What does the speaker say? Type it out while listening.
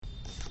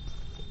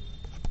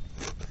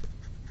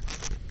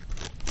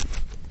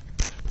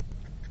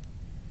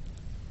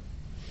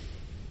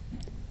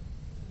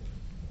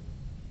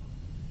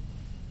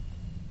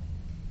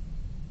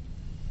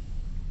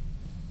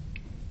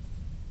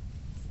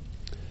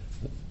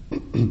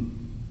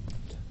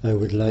I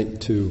would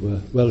like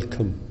to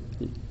welcome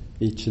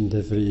each and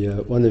every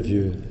one of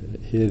you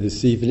here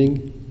this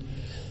evening.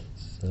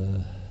 It's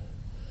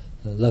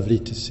lovely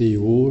to see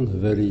you all. A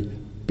very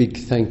big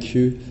thank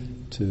you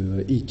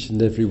to each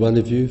and every one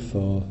of you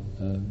for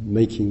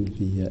making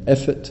the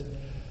effort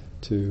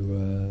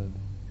to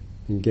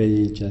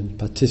engage and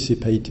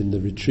participate in the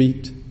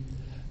retreat.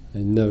 I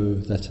know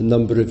that a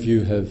number of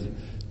you have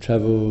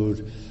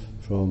travelled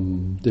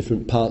from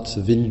different parts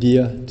of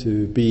India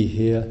to be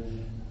here,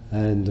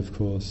 and of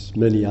course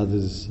many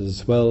others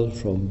as well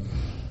from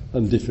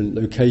different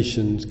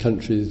locations,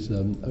 countries,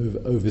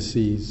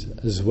 overseas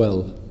as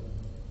well.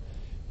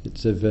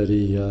 It's a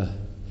very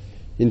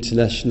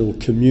international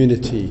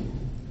community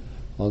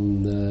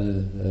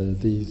on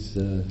these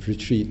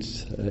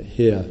retreats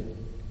here.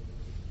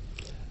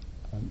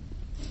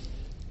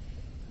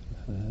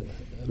 A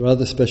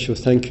rather special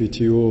thank you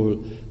to you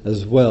all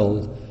as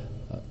well.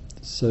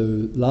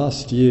 So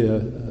last year,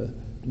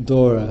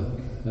 Dora,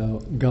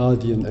 our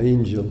guardian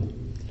angel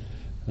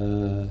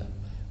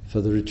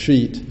for the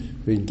retreat,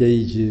 who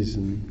engages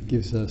and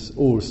gives us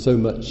all so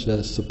much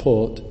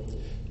support,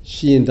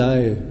 she and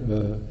I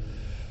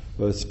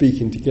were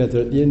speaking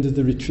together at the end of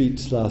the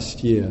retreats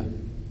last year.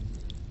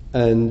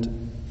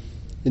 And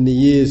in the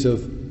years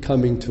of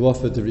coming to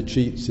offer the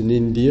retreats in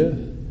India,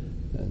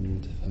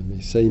 and I may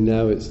say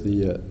now it's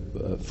the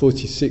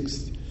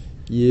 46th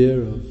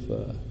year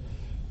of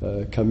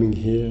coming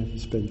here,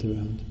 spent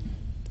around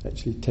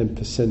actually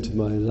 10% of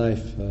my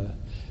life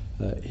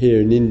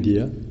here in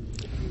India.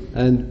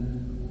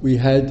 And we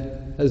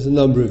had, as a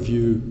number of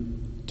you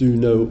do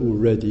know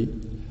already,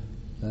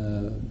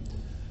 a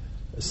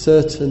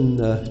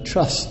certain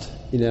trust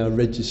in our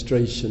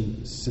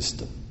registration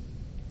system.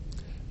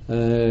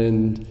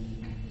 And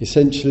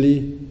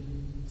essentially,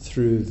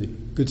 through the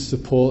good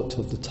support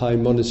of the Thai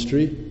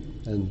monastery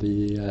and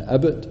the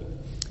abbot,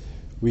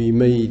 we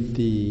made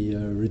the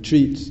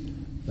retreats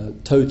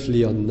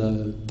totally on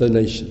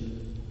donation,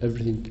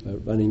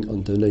 everything running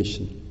on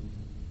donation.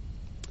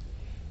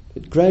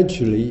 But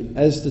gradually,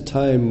 as the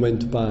time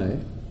went by,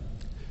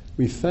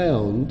 we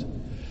found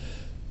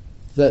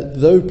that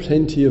though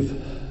plenty of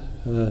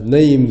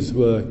names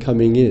were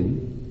coming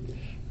in,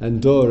 and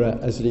Dora,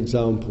 as an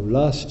example,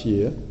 last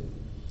year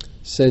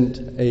sent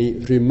a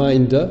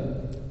reminder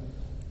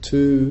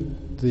to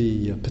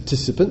the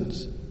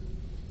participants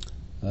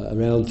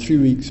around 3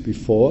 weeks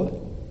before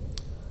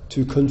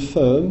to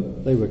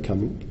confirm they were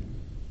coming.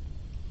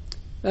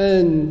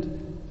 And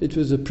it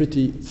was a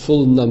pretty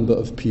full number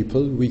of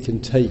people. We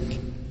can take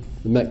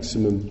the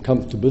maximum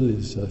comfortable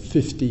is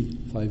 50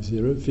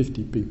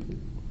 people.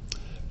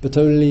 But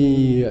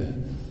only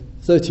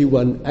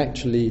 31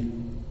 actually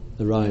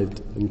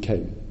arrived and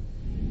came.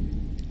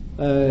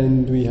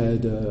 And we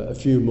had a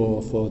few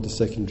more for the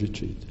second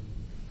retreat.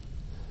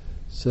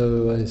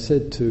 So I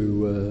said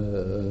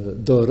to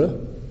Dora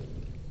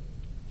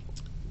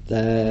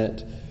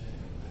that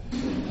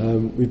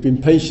we've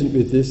been patient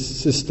with this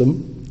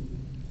system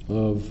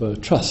of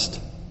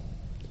trust,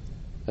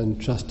 and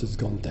trust has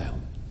gone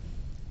down.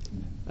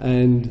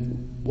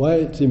 And why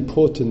it's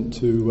important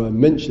to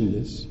mention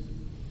this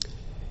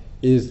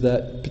is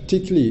that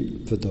particularly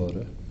for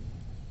Dora,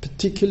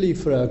 particularly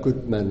for our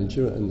good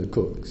manager and the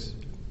cooks,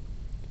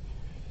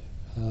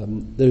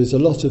 there is a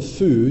lot of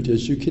food,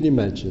 as you can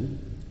imagine,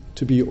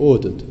 to be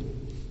ordered.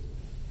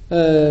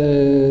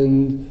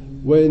 And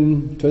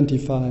when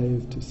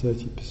 25 to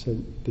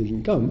 30%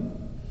 didn't come,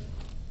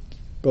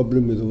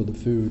 problem with all the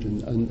food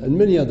and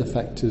many other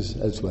factors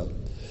as well.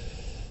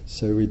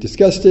 So we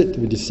discussed it,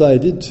 we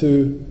decided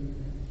to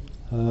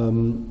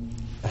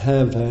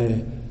have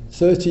a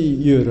 30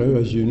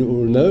 euro, as you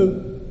all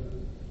know,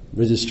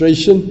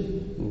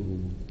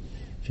 registration.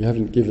 If you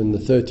haven't given the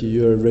 30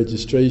 euro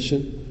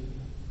registration,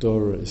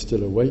 Dora is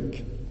still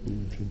awake.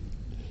 You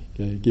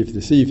can give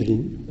this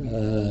evening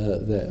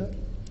there.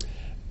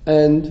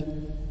 And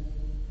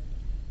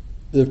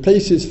there are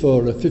places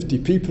for 50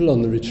 people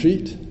on the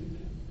retreat,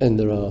 and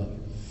there are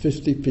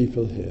 50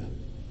 people here.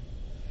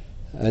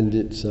 And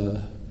it's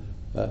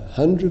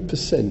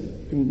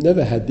 100%. We've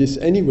never had this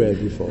anywhere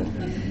before.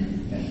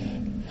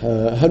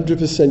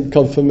 100%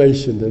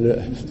 confirmation.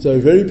 And so a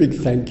very big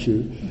thank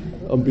you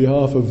on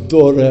behalf of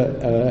Dora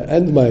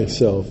and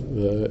myself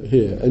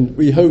here. And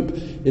we hope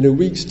in a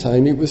week's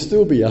time it will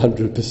still be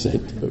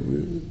 100%.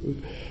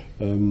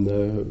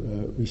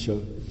 But we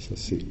shall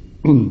see.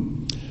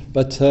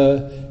 But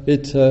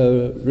it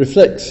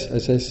reflects,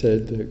 as I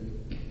said,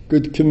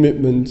 good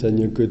commitment and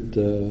your good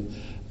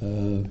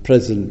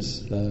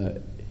presence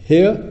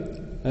here,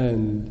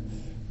 and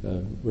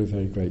we're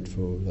very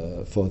grateful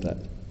for that.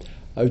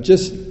 I would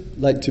just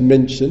like to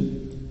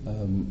mention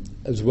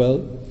as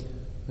well,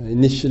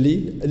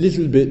 initially, a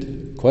little bit,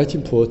 quite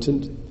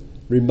important,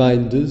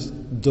 reminders.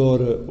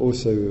 Dora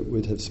also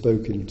would have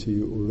spoken to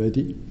you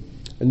already,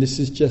 and this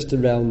is just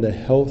around the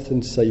health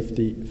and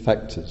safety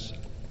factors.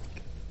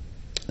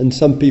 And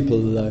some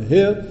people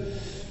here,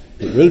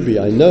 it will be,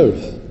 I know,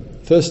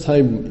 first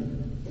time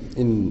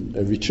in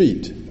a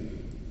retreat,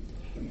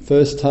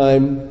 first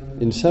time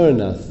in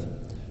Saranath,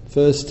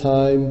 first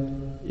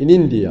time in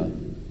India.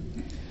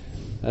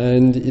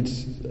 And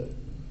it's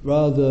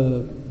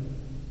rather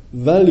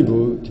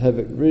valuable to have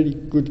a really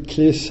good,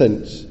 clear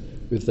sense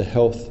with the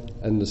health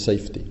and the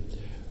safety.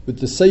 With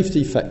the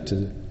safety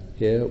factor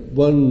here,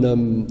 one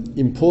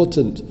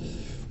important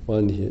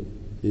one here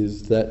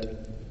is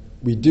that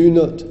we do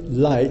not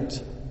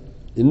light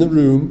in the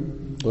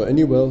room or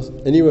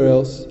anywhere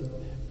else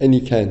any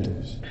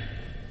candles.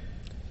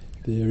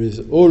 There is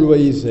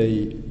always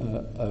a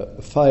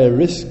fire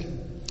risk.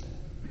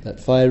 That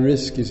fire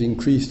risk is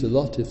increased a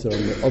lot if there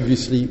are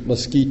obviously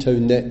mosquito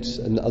nets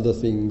and other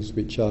things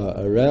which are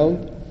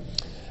around.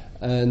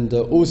 And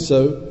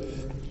also,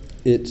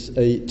 it's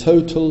a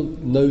total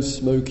no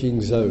smoking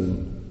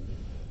zone.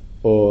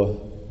 Or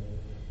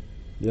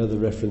the other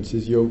reference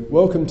is you're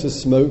welcome to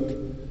smoke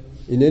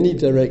in any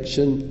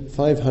direction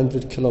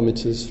 500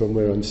 kilometers from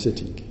where I'm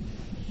sitting.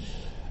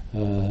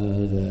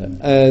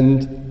 And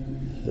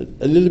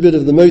a little bit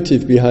of the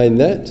motive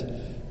behind that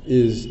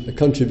is a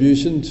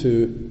contribution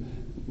to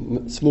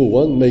small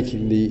one,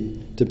 making the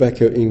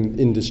tobacco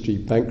industry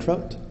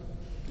bankrupt,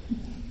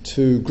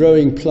 to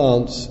growing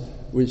plants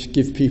which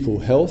give people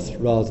health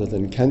rather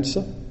than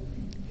cancer,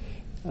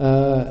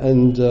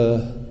 and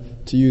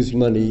to use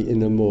money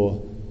in a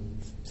more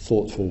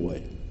thoughtful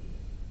way.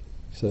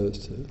 So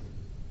it's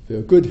for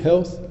your good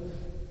health,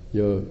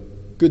 your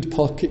good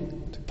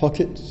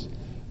pockets,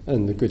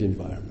 and the good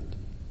environment.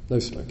 No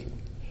smoking.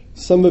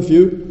 Some of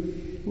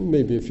you,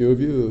 maybe a few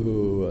of you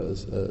who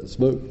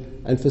smoke,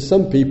 and for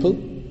some people,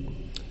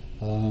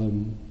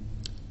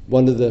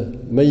 one of the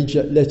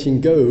major letting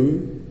go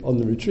on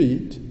the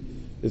retreat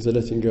is the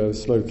letting go of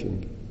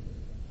smoking.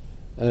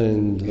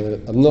 And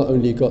I've not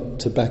only got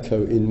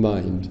tobacco in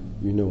mind,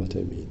 you know what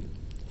I mean.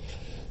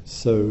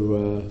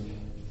 So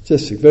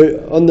just very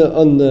on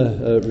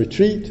the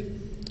retreat,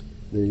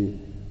 the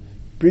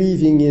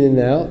breathing in and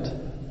out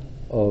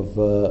of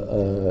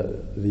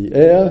the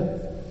air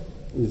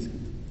is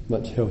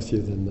much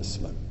healthier than the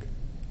smoke.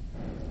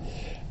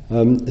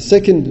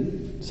 Second,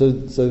 so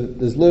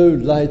there's no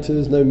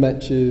lighters, no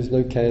matches,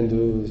 no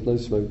candles, no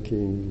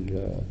smoking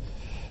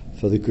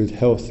for the good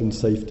health and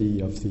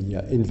safety of the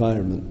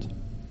environment.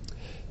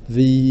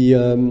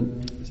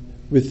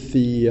 With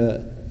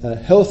the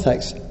health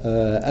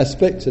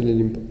aspect, and an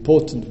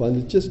important one,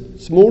 it's just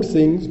small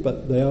things,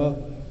 but they are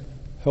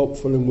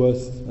helpful and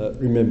worth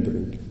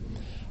remembering.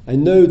 I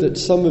know that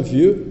some of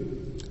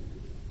you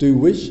do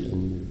wish,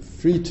 and you're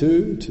free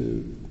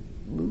to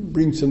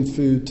bring some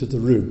food to the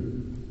room.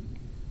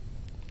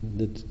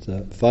 That's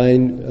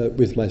fine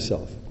with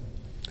myself.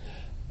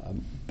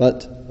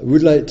 But I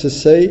would like to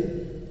say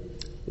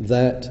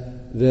that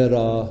there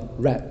are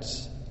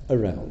rats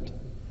around.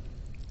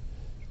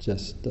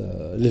 Just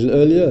a little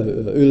earlier,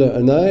 Ulla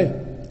and I,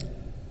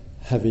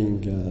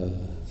 having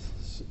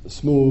a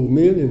small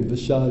meal in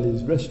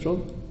Vishali's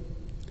restaurant,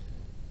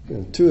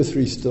 2 or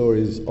 3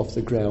 stories off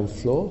the ground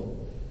floor,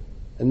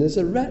 and there's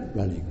a rat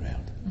running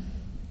around.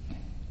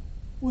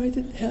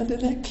 How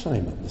did that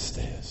climb up the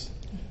stairs?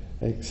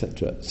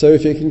 Etc. So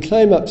if it can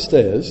climb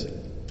upstairs,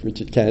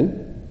 which it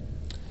can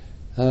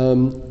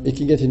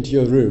get into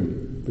your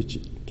room, which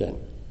it can.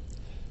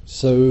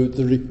 So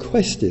the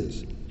request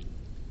is,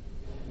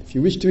 if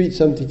you wish to eat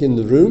something in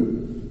the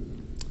room,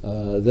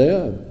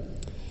 there,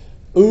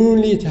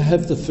 only to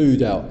have the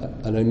food out,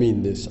 and I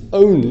mean this,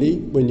 only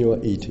when you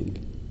are eating.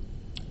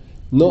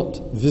 Not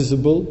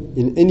visible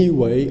in any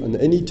way on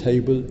any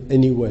table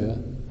anywhere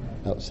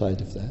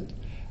outside of that.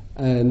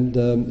 And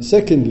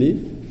secondly,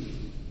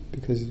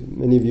 because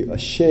many of you are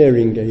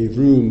sharing a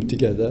room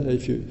together,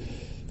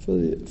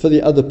 for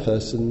the other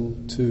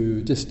person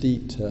to just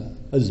eat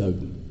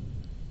alone.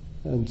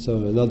 And so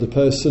another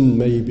person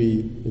may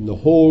be in the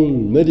hall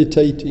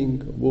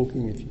meditating,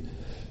 walking, if you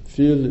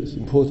feel it's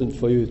important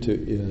for you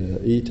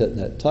to eat at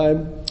that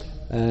time,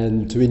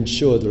 and to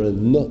ensure there are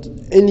not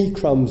any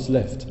crumbs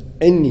left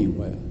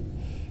anywhere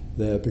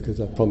there,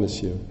 because I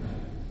promise you,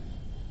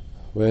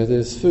 where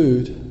there's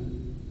food,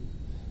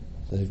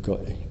 they've got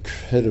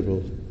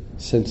incredible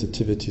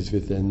sensitivities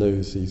with their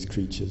nose, these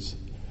creatures,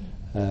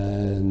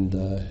 and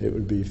it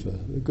would be for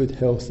good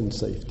health and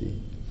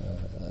safety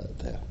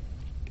there.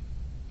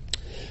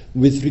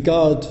 With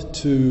regard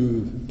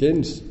to,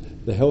 again,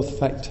 the health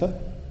factor,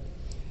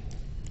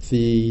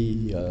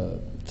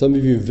 some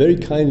of you very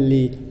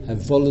kindly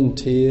have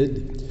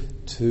volunteered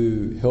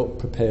to help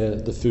prepare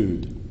the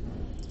food,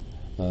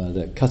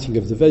 the cutting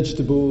of the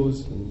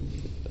vegetables and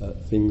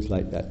things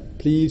like that.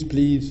 Please,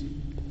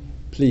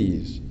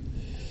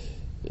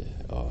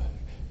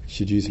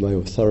 should use my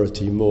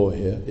authority more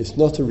here. It's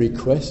not a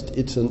request,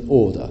 it's an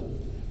order.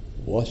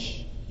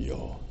 Wash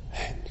your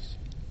hands.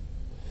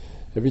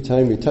 Every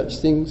time we touch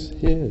things,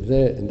 here,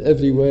 there, and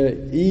everywhere,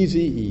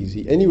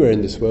 easy. Anywhere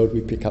in this world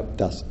we pick up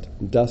dust.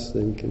 Dust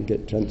then can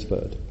get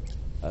transferred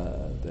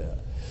there.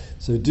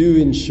 So do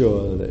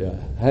ensure that your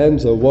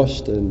hands are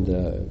washed and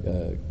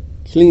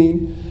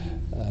clean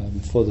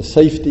for the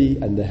safety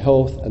and the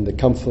health and the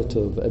comfort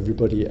of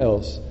everybody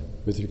else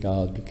with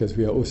regard, because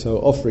we are also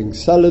offering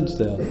salads.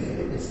 They are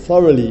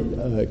thoroughly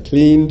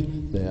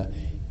cleaned there.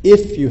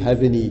 If you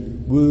have any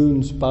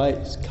wounds,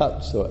 bites,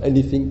 cuts or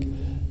anything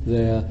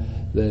there,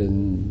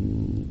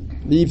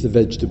 then leave the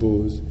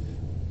vegetables,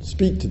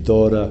 speak to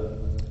Dora,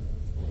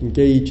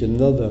 engage in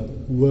another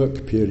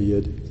work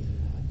period,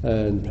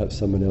 and perhaps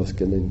someone else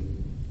can then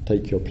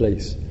take your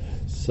place,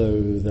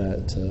 so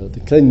that the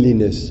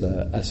cleanliness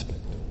aspect.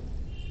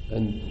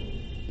 And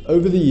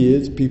over the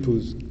years,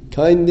 people's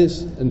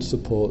kindness and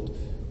support,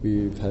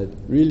 we've had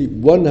really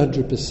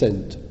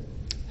 100%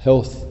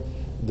 health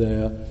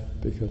there,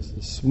 because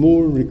the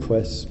small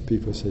requests,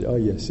 people say, oh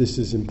yes, this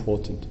is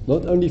important,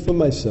 not only for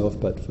myself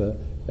but for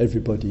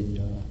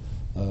everybody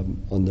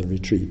on the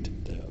retreat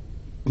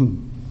there.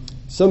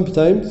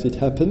 Sometimes it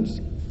happens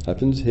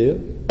here,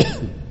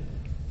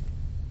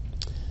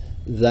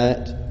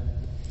 that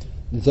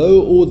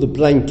though all the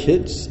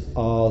blankets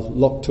are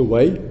locked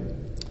away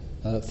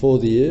for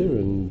the year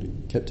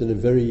and kept in a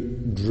very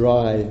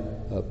dry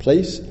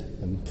place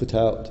and put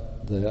out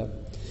there,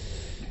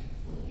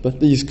 but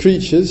these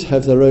creatures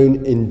have their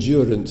own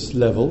endurance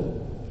level,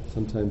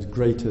 sometimes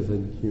greater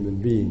than human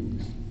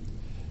beings.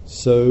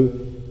 So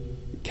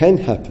it can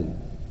happen.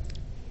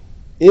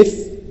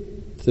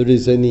 If there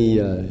is any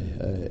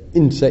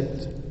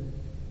insect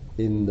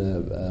in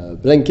the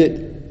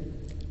blanket,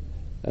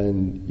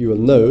 and you will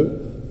know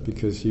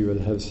because you will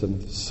have some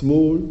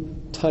small,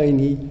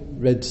 tiny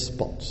red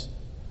spots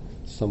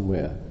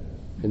somewhere.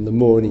 In the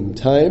morning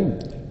time,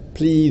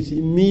 please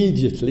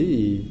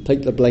immediately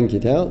take the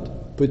blanket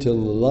out, put it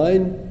on the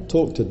line,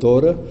 talk to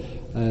Dora,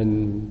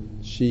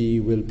 and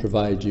she will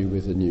provide you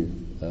with a new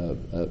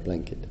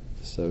blanket.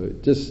 So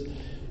it just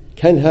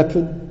can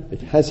happen.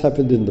 It has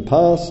happened in the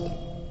past,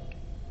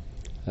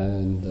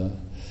 and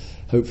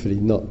hopefully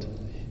not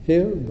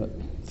here, but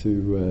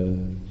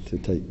to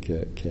take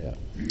care.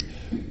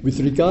 With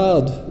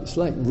regard, it's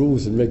like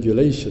rules and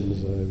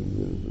regulations.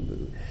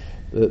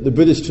 The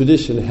Buddhist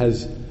tradition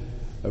has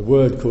a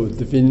word called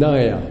the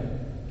Vinaya,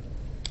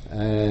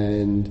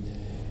 and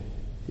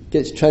it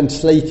gets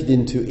translated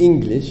into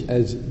English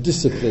as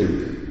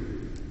discipline.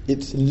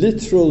 Its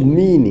literal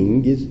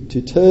meaning is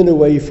to turn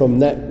away from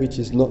that which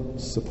is not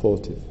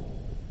supportive.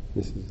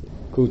 This is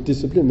called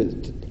discipline.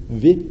 It's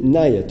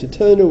Vinaya, to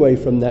turn away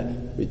from that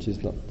which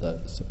is not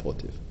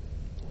supportive.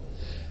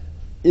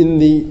 In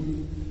the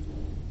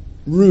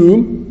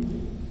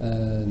room,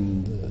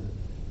 and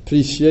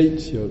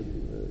appreciate your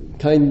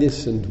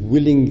kindness and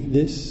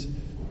willingness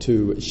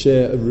to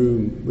share a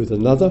room with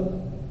another.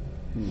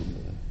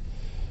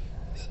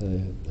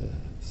 So,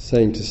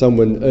 saying to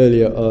someone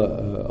earlier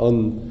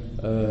on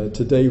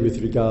today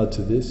with regard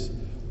to this,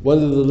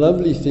 one of the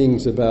lovely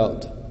things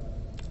about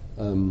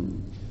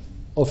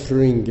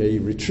offering a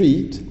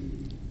retreat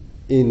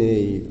in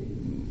a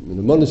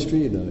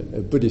monastery, in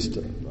a Buddhist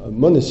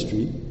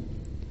monastery,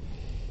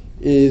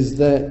 is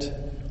that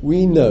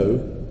we know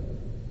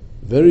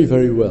very,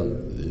 very well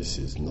this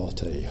is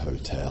not a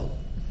hotel.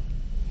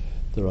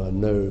 There are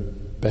no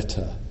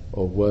better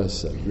or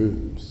worse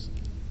rooms.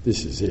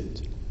 This is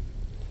it.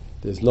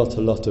 There's not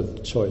a lot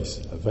of choice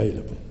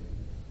available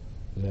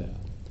there.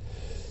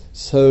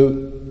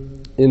 So,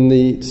 in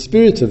the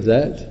spirit of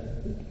that,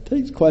 it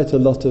takes quite a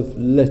lot of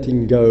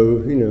letting go,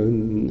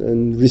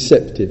 and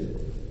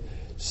receptive.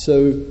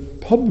 So,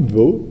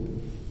 probably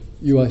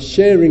you are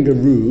sharing a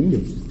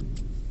room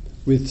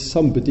with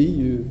somebody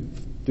you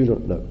do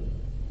not know.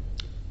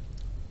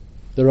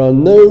 There are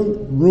no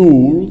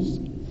rules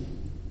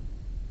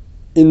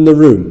in the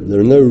room. There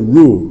are no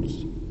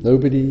rules.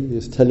 Nobody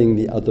is telling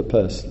the other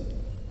person.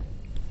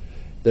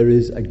 There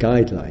is a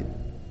guideline.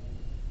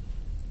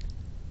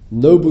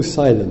 Noble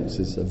silence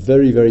is a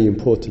very, very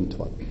important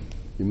one.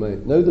 You may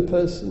know the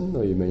person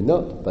or you may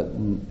not, but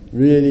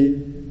really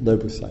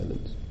noble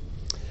silence.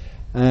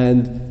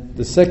 And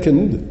the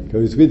second,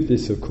 goes with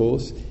this of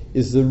course,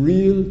 is the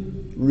real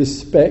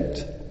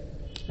respect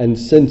and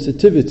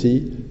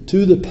sensitivity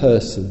to the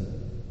person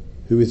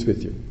who is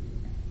with you.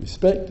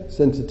 Respect,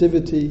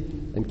 sensitivity,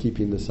 and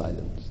keeping the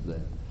silence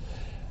there.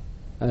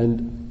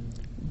 And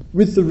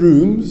with the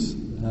rooms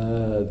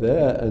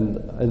there, and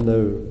I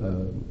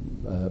know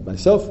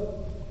myself,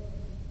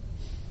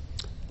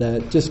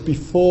 that just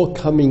before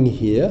coming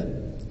here,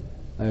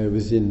 I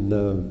was in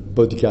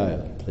Bodh Gaya,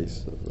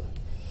 place of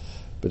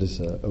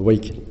Buddhist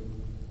awakening.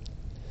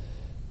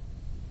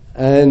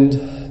 And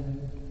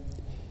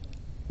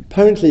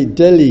apparently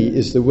Delhi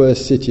is the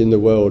worst city in the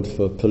world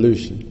for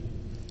pollution,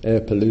 air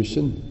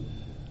pollution.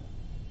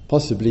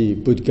 Possibly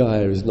Bodh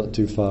Gaya is not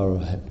too far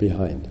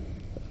behind.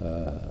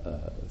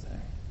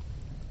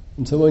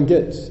 And so one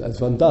gets,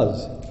 as one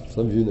does,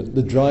 some of you know,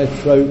 the dry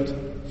throat,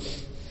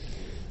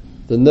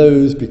 the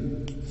nose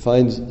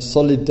finds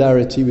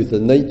solidarity with the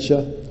nature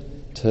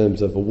in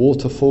terms of a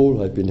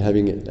waterfall. I've been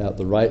having it out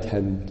the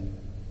right-hand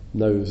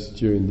nose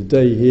during the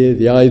day here,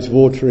 the eyes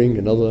watering,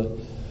 another,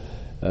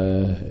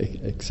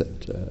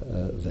 except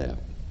there.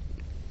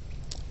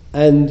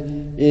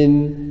 And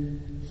in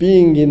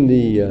being in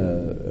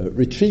the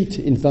retreat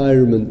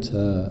environment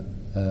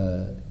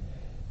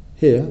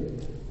here,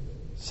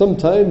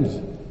 sometimes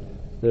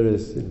there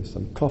is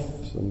some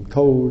coughs and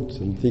colds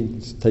and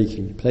things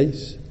taking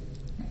place.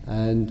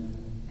 And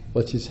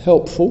what is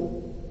helpful,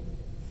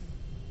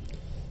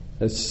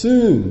 as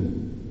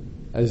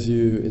soon as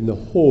you in the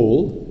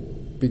hall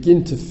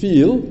begin to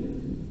feel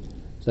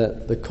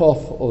that the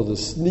cough or the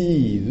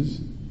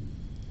sneeze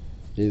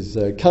is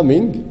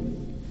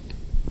coming,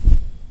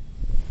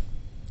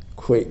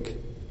 quick,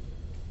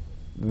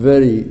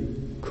 very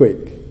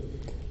quick.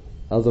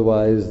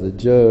 Otherwise the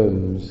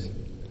germs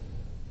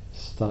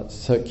start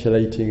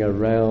circulating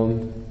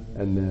around,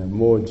 and there are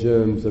more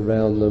germs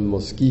around than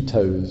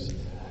mosquitoes,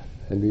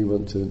 and we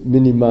want to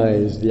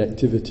minimize the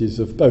activities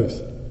of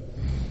both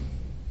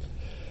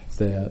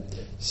there.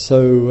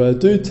 So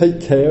do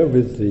take care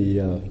with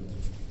the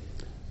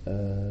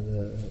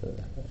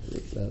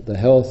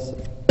health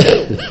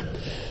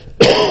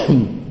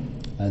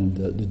and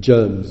the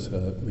germs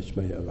which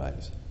may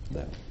arise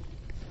there.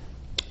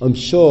 I'm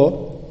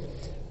sure.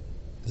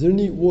 Is there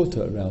any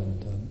water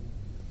around?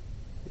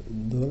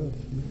 Dora?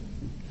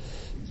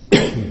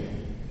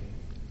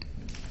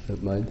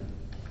 Don't mind.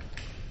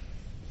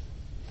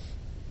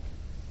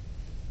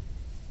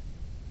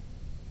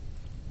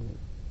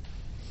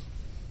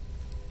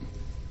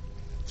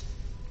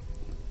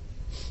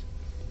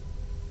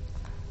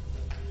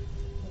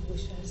 We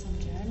share some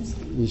germs.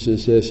 You should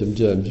share some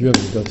germs. You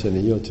haven't got any.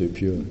 You're too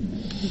pure.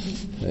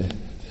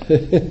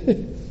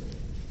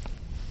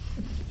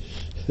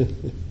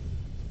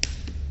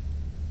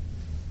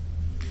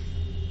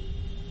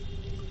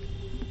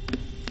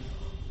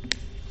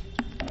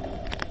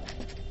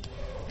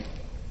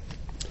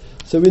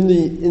 So in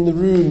the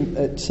room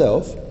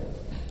itself,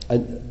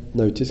 and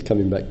notice,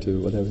 coming back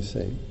to what I was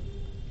saying,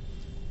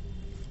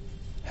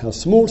 how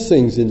small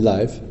things in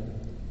life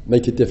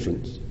make a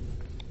difference.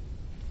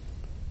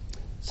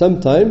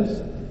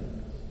 Sometimes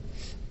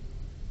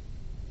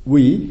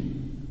we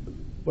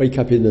wake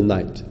up in the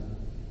night.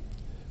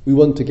 We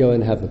want to go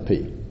and have a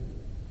pee.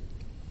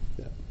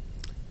 Yeah.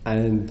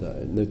 And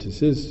notice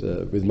this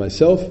with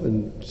myself,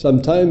 and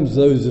sometimes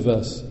those of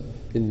us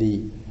in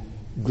the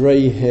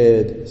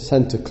grey-haired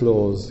Santa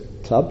Claus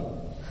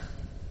club,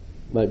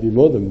 might be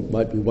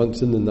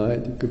once in the night,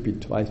 it could be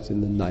twice in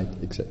the night,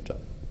 etc.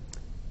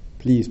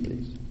 Please,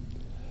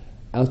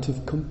 out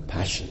of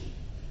compassion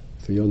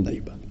for your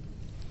neighbour,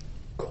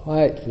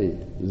 quietly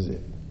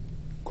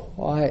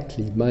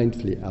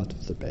mindfully out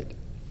of the bed.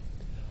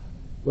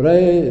 What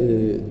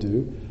I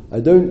do, I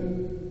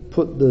don't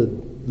put the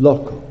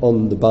lock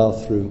on the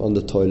bathroom, on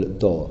the toilet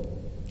door.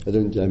 I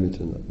don't jam it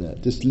in like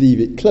that. Just leave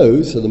it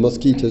closed so the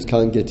mosquitoes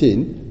can't get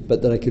in,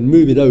 but that I can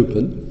move it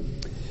open,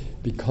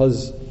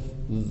 because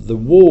the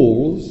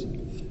walls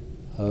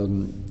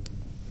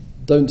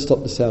don't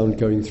stop the sound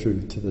going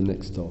through to the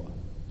next door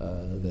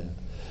there.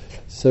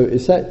 So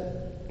it's that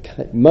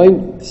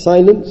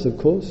silence, of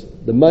course,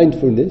 the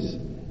mindfulness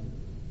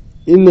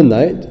in the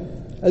night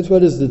as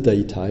well as the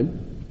daytime,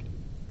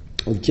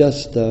 of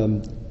just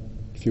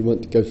if you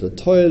want to go to the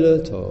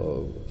toilet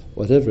or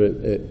whatever,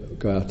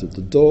 go out of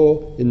the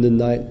door in the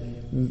night,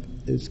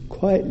 is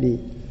quietly,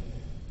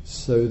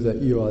 so that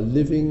you are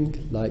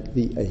living like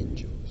the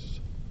angels,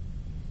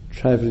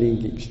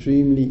 travelling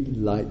extremely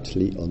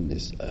lightly on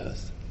this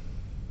earth.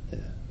 Yeah.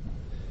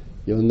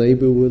 Your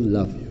neighbour will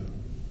love you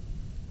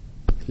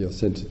for your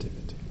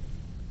sensitivity,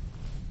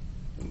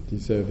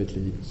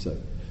 deservedly so.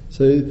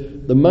 So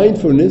the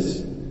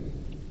mindfulness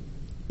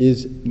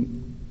is,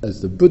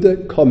 as the Buddha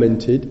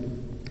commented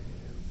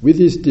with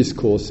his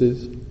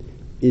discourses,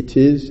 it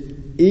is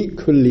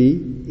equally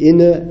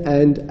inner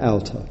and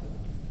outer.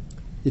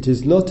 It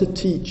is not a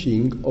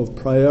teaching of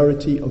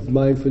priority of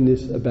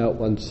mindfulness about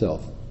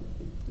oneself.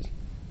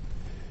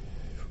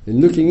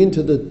 In looking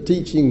into the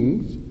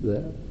teachings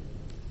there,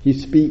 he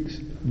speaks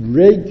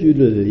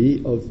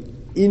regularly of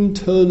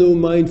internal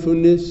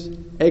mindfulness,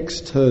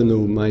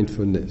 external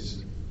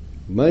mindfulness.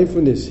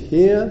 Mindfulness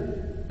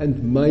here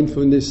and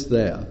mindfulness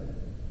there.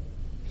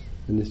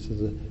 And this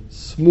is a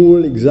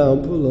small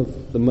example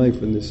of the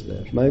mindfulness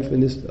there,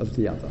 mindfulness of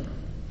the other.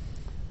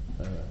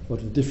 What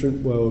a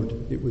different world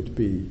it would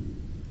be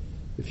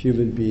if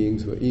human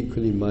beings were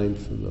equally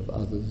mindful of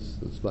others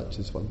as much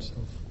as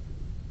oneself.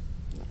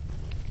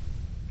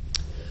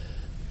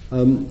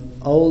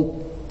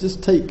 I'll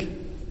just take,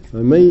 if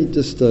I may,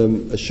 just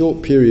a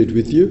short period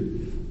with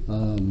you,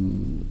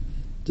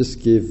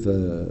 just give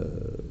a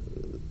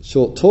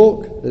short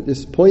talk at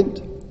this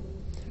point,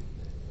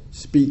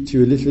 speak to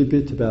you a little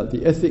bit about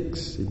the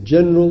ethics in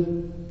general,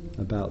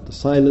 about the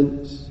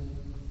silence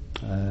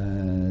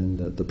and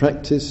the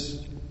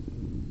practice,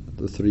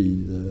 the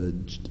three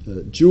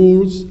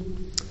jewels,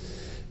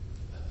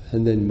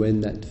 and then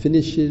when that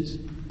finishes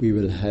we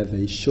will have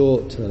a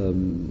short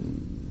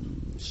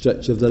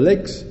stretch of the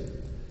legs,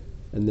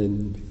 and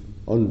then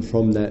on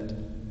from that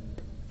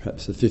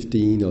perhaps a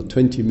 15 or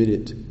 20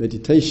 minute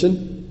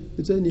meditation.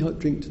 Is there any hot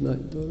drink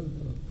tonight, Dora?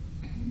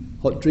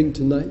 Hot drink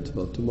tonight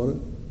or tomorrow?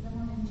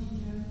 Lemon and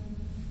ginger.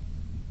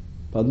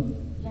 Pardon?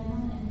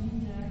 Lemon and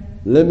ginger.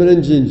 Lemon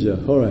and ginger.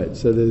 All right.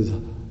 So there's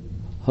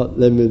hot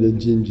lemon and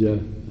ginger,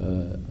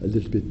 a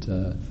little bit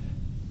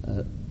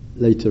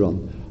later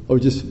on. Oh,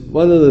 just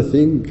one other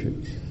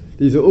thing.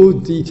 These are all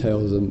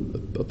details,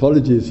 and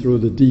apologies for all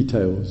the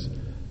details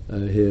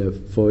here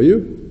for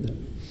you.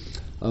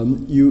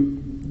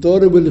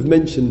 Dora will have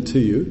mentioned to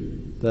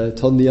you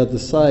that on the other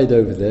side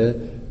over there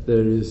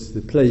is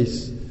the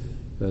place,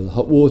 the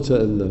hot water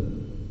and the,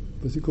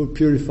 what's it called,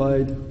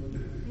 purified?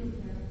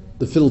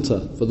 The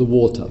filter for the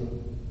water.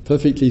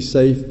 Perfectly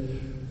safe.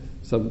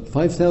 Some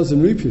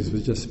 5,000 rupees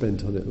was just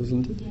spent on it,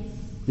 wasn't it?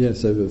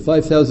 Yes, over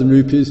 5,000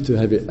 rupees to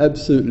have it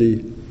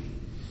absolutely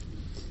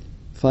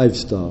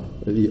 5-star,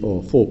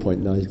 or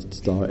 4.9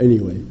 star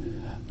anyway,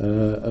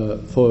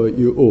 for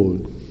you all.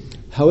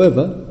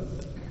 However,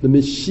 the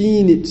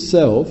machine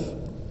itself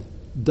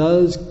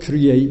does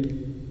create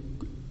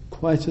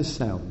quite a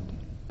sound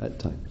at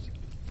times.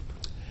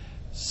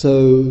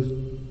 So,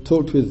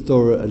 talked with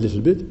Dora a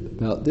little bit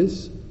about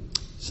this.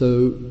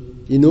 So,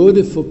 in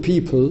order for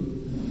people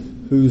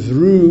whose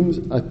rooms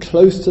are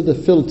close to the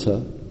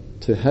filter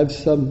to have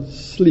some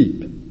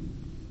sleep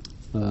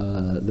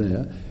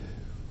there,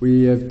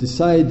 we have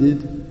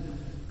decided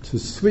to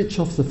switch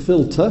off the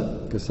filter,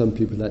 because some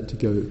people like to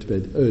go to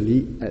bed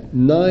early, at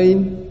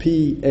 9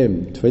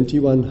 p.m,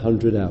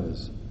 2100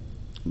 hours.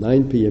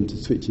 9 p.m. to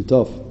switch it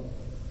off.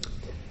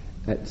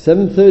 At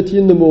 7:30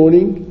 in the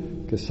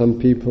morning, because some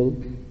people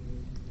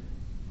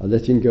are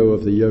letting go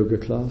of the yoga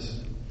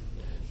class,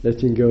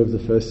 letting go of the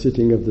first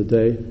sitting of the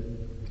day.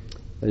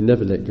 They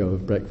never let go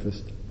of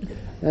breakfast.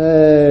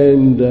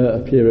 And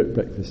appear at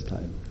breakfast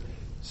time.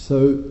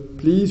 So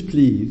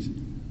please,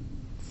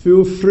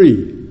 feel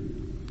free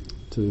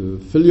to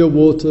fill your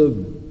water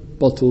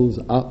bottles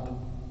up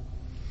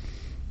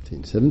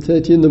between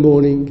 7:30 in the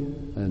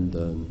morning and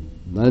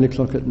 9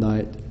 o'clock at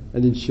night,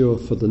 and ensure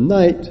for the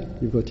night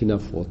you've got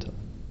enough water.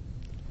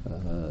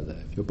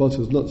 If your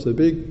bottle's not so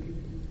big,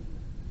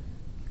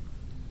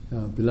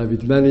 our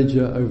beloved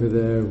manager over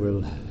there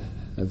will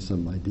have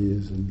some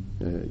ideas and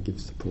give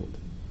support.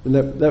 And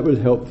that will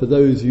help for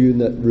those of you in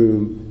that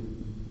room,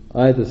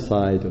 either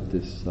side of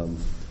this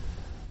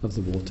of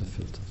the water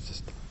filter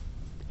system.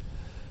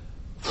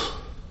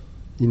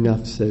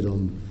 Enough said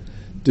on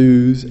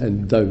do's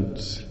and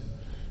don'ts.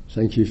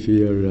 Thank you for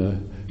your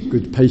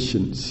good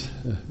patience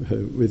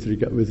with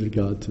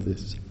regard to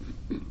this.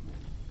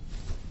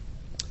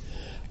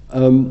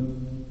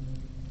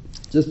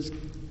 Just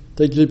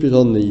take a little bit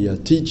on the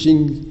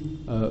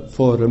teaching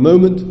for a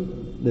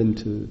moment, then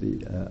to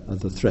the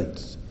other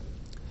threads.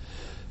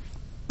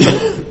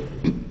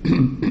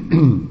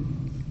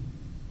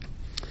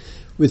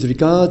 With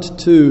regard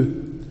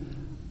to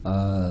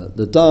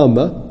the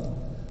Dharma,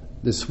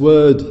 this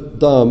word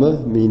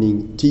Dharma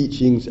meaning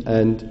teachings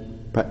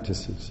and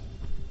practices,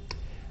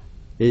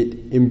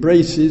 it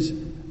embraces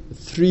a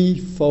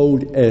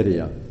threefold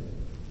area.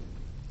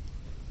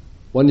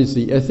 One is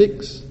the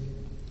ethics,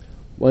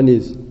 one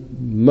is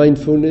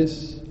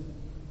mindfulness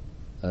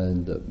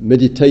and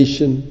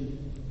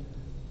meditation,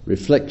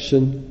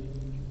 reflection,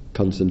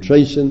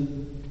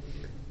 concentration,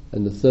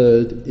 and the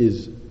third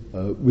is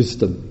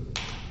wisdom.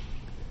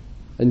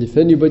 And if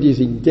anybody is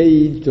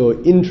engaged or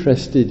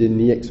interested in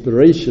the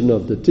exploration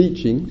of the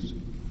teachings,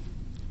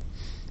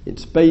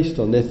 it's based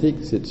on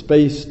ethics, it's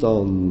based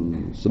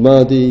on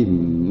samadhi,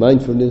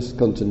 mindfulness,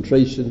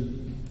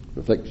 concentration,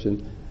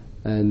 reflection,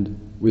 and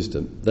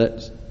wisdom.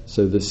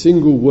 So the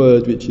single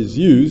word which is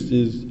used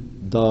is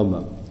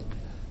Dharma.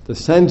 The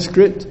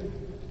Sanskrit,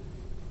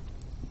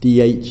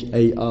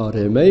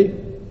 Dharma,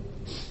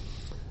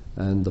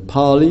 and the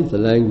Pali, the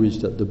language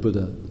that the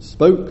Buddha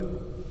spoke,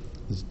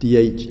 is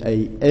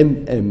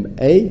Dhamma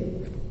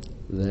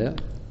there.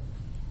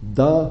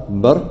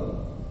 Dharma,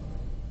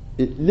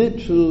 it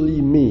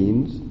literally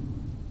means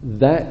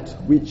that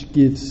which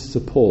gives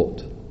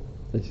support.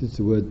 This is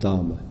the word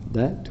Dharma,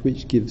 that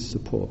which gives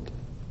support.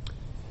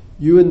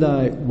 You and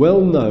I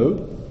well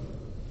know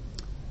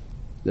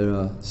there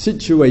are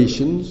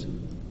situations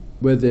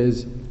where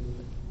there's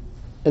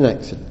an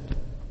accident,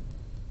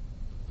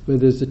 where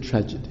there's a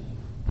tragedy,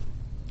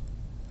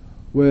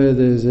 where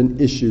there's an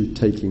issue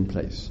taking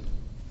place.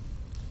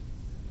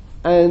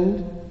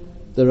 And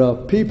there are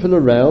people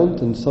around,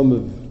 and some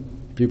of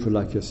people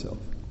like yourself.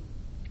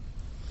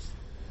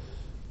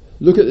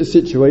 Look at the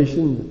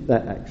situation,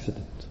 that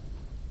accident,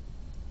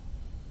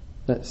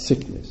 that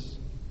sickness,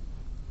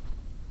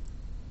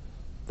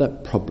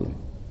 that problem,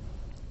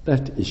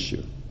 that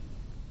issue,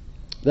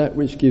 that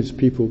which gives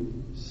people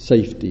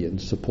safety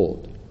and support.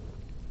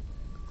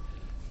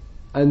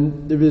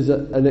 And there is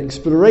an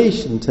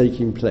exploration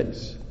taking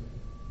place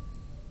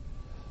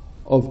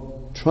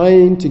of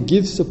trying to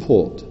give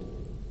support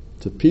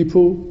to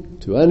people,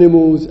 to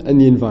animals,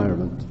 and the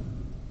environment.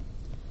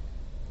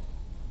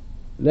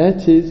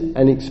 That is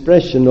an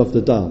expression of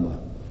the Dharma.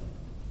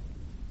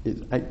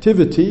 It's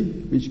activity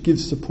which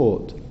gives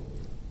support.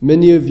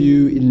 Many of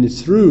you in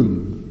this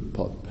room,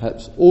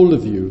 perhaps all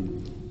of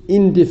you,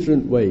 in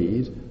different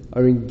ways,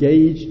 are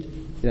engaged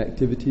in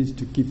activities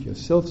to give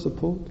yourself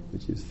support,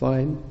 which is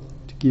fine,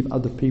 to give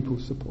other people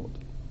support,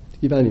 to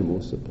give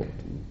animals support,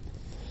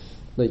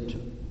 nature.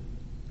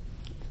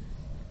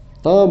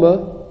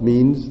 Dharma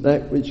means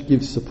that which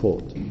gives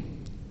support.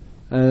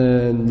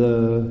 And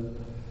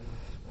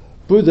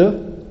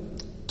Buddha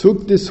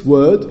took this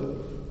word,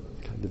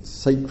 kind of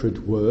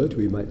sacred word,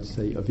 we might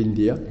say, of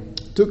India,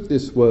 took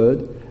this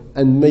word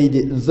and made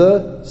it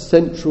the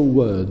central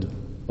word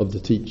of the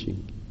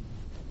teaching.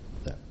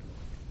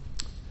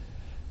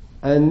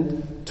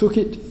 And took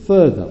it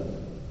further,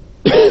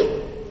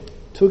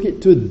 took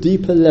it to a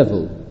deeper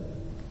level,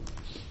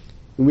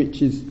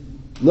 which is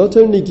not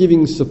only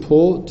giving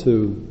support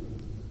to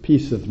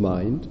peace of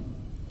mind,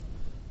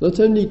 not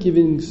only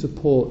giving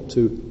support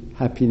to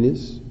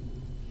happiness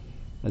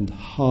and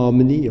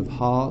harmony of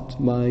heart,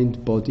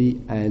 mind,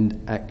 body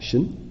and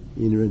action,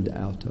 inner and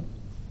outer.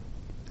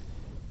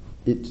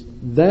 It's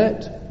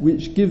that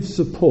which gives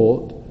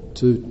support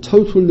to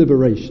total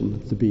liberation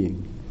of the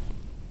being.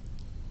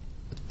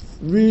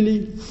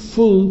 Really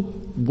full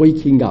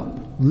waking up,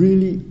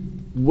 really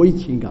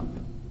waking up,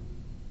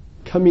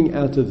 coming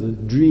out of the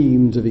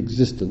dreams of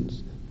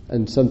existence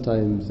and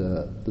sometimes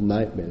the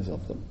nightmares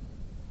of them.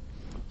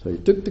 So he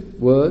took the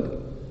word,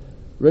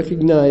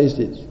 recognized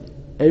its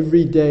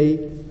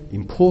everyday,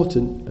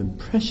 important and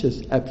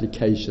precious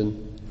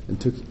application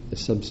and took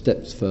some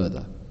steps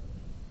further.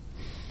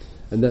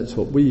 And that's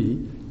what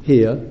we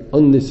here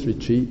on this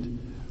retreat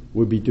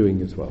will be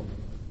doing as well.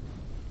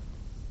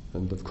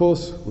 And of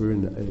course we're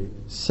in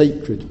a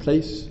sacred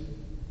place.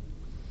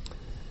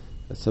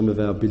 As some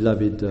of our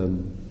beloved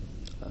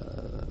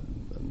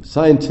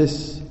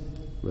scientists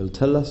will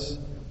tell us,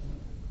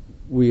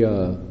 we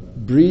are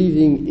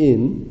breathing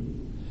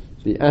in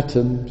the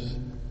atoms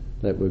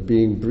that were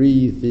being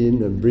breathed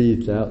in and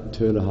breathed out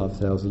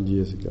 2,500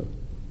 years ago.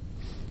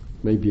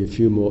 Maybe a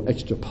few more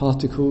extra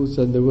particles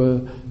than there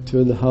were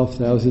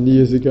 2,500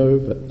 years ago,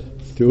 but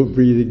still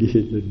breathing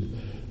in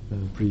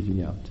and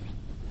breathing out.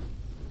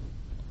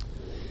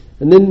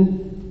 And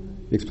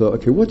then explore,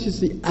 okay, what is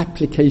the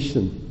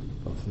application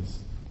of this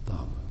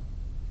Dharma?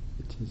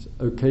 It is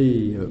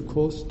okay, of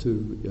course,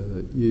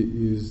 to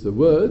use the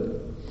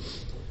word,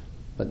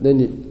 but then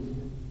it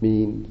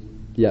means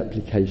the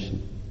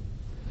application.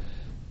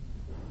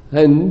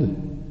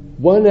 And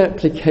one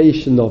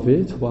application of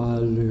it,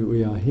 while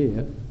we are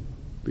here,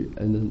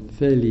 and a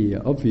fairly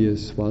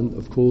obvious one,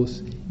 of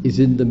course, is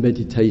in the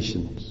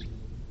meditations.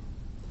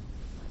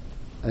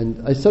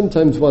 And I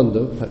sometimes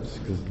wonder, perhaps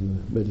because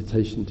I'm a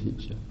meditation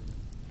teacher,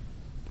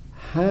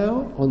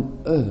 how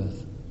on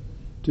earth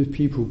do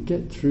people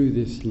get through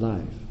this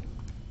life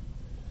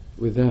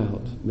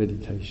without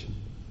meditation?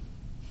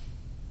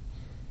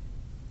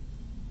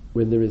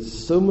 When there is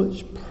so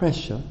much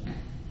pressure,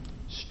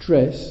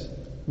 stress,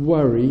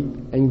 worry,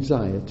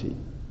 anxiety.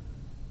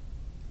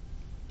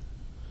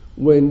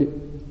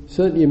 When,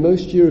 certainly in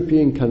most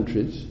European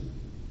countries,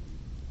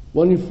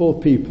 1 in 4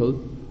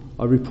 people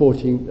are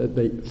reporting that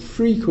they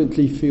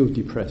frequently feel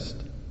depressed.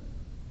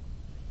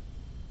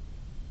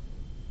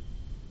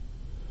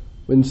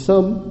 When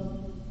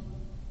some,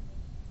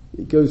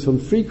 it goes from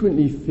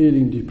frequently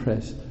feeling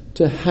depressed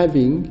to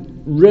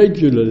having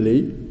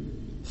regularly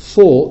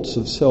thoughts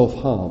of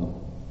self-harm.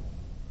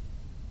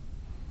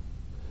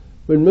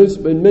 When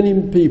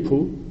many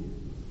people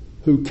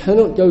who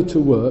cannot go to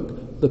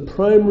work, the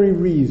primary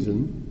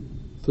reason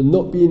for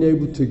not being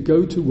able to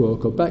go to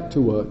work or back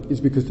to work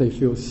is because they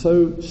feel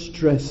so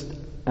stressed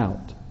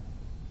out.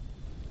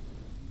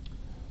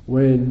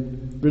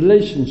 When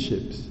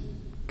relationships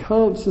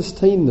can't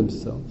sustain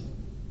themselves,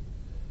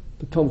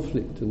 the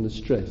conflict and the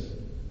stress,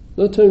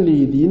 not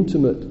only the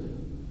intimate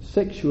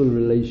sexual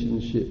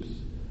relationships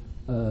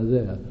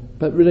there,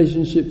 but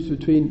relationships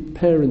between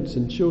parents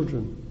and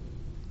children,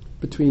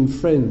 between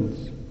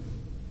friends,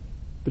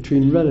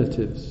 between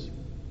relatives,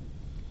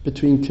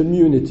 between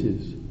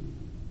communities,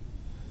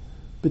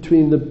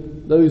 between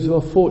those who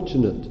are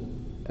fortunate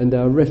and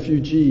our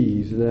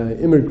refugees and our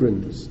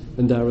immigrants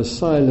and our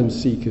asylum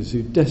seekers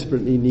who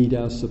desperately need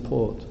our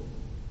support.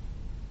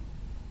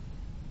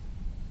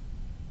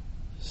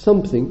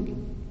 Something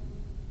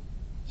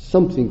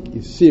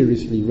is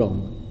seriously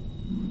wrong.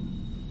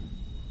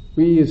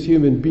 We as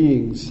human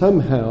beings,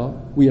 somehow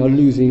we are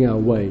losing our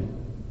way.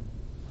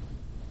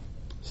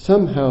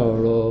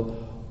 Somehow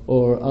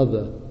or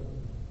other,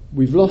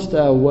 we've lost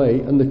our way,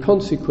 and the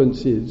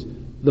consequence is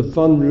the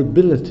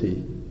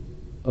vulnerability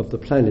of the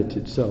planet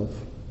itself.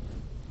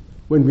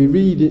 When we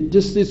read it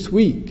just this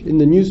week in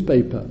the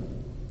newspaper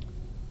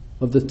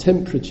of the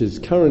temperatures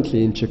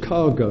currently in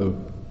Chicago,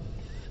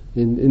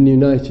 in the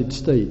United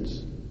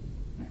States,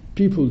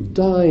 people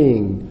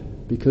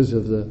dying because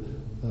of the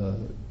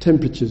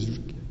temperatures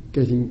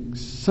getting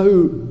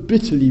so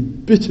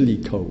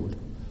bitterly cold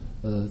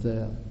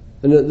there.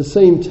 And at the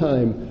same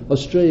time,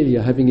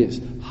 Australia having its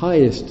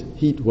highest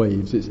heat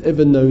waves it's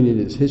ever known in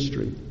its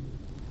history.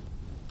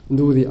 And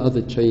all the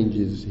other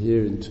changes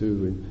here in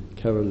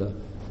Kerala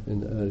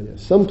and earlier.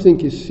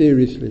 Something is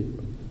seriously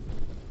wrong.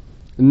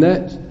 And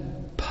that's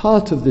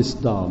part of this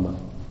Dharma.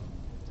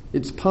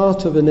 It's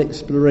part of an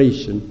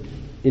exploration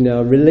in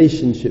our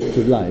relationship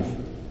to life.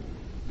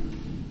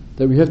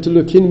 That we have to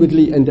look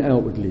inwardly and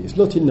outwardly. It's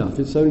not enough.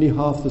 It's only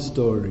half the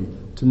story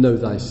to know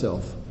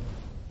thyself.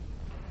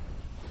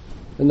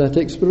 and that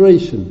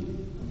exploration.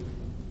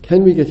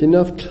 Can we get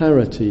enough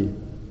clarity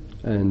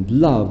and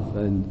love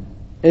and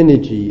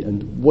energy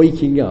and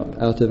waking up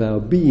out of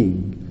our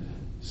being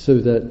so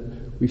that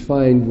we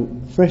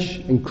find fresh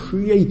and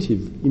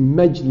creative,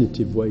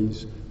 imaginative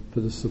ways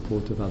for the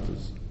support of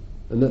others?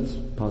 And that's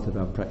part of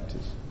our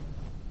practice.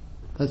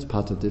 That's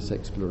part of this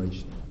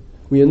exploration.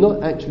 We are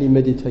not actually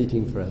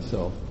meditating for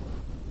ourselves.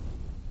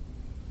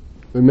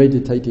 We're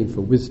meditating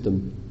for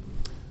wisdom.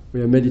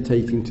 We are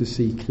meditating to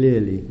see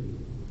clearly.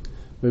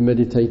 We're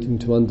meditating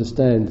to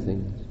understand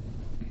things.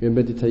 We're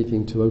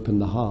meditating to open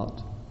the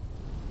heart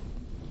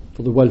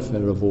for the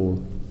welfare of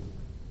all.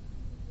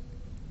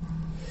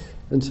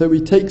 And so we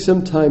take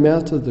some time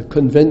out of the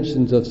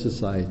conventions of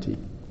society.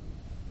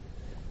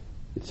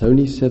 It's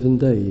only 7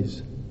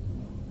 days.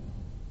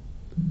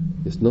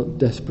 It's not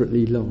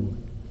desperately long.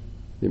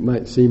 It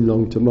might seem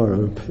long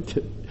tomorrow, but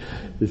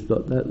it's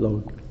not that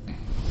long.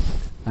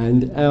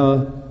 And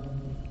our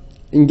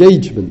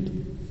engagement.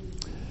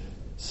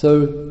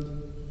 So,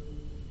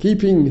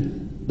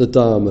 keeping the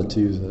Dharma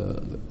to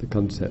the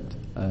concept,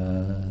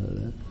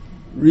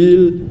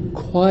 real,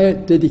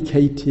 quiet,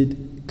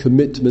 dedicated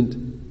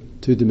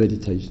commitment to the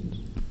meditations.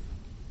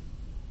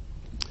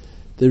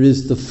 There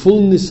is the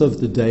fullness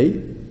of the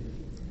day.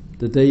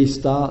 The day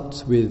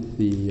starts with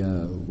the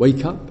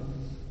wake up,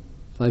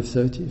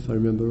 5:30 if I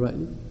remember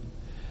rightly.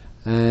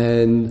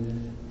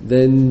 And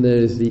then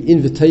there's the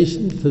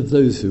invitation for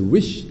those who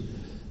wish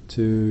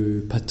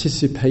to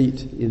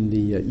participate in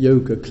the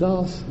yoga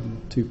class.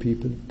 2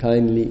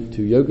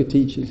 yoga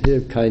teachers here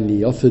have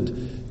kindly offered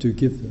to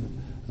give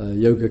a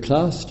yoga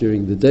class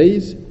during the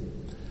days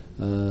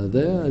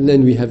there. And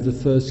then we have the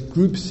first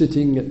group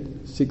sitting at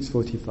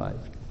 6:45.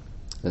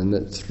 And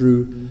that's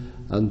through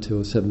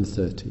until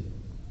 7:30.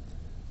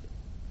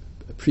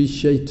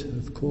 Appreciate,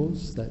 of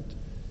course, that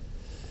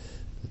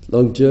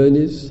long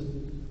journeys,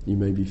 you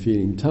may be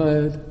feeling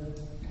tired.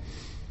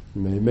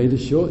 You may have made a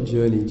short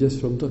journey just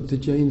from Dr.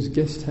 Jane's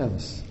guest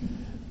house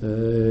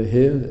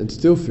here and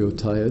still feel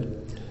tired.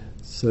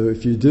 So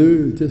if you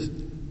do, just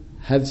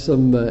have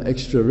some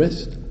extra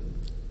rest.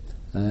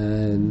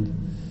 And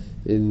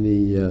in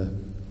the,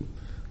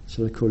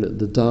 shall I call it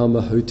the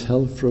Dharma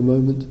Hotel for a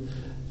moment,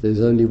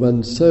 there's only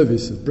one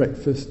service of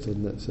breakfast,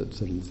 and that's at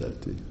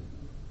 7:30.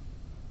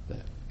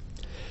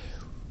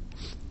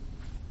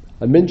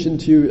 I mentioned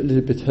to you a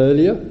little bit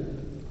earlier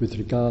with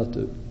regard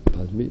to,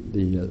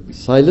 the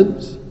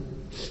silence,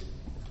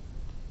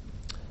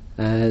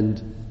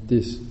 and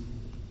this.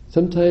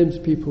 Sometimes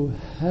people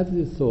have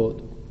the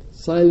thought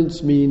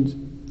silence means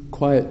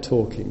quiet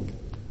talking.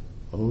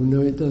 Oh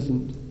no, it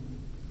doesn't.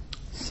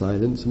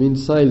 Silence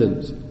means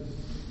silence.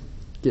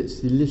 Gets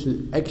the little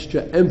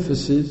extra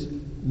emphasis,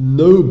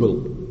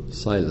 noble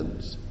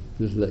silence,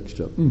 little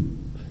extra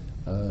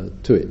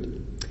to it,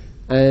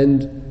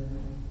 and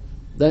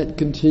that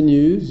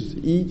continues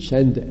each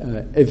and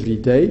every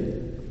day,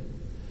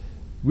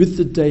 with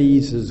the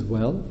days as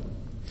well.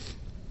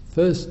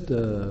 First,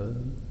 how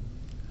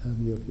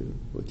many of you?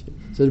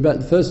 So about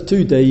the first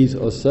 2 days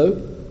or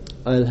so,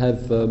 I'll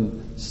have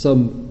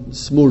some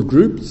small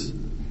groups,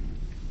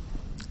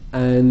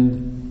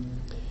 and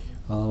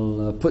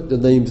I'll put the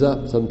names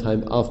up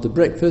sometime after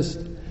breakfast,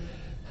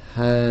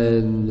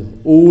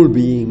 and all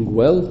being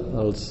well,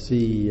 I'll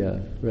see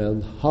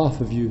around half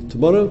of you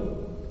tomorrow,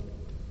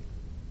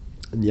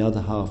 and the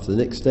other half the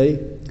next day.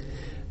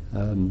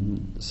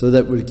 So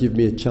that will give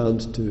me a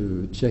chance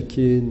to check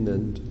in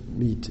and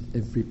meet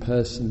every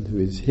person who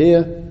is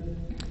here.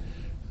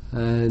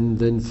 And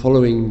then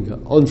following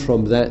on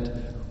from that,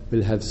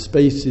 we'll have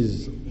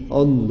spaces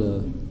on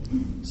the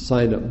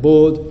sign-up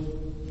board,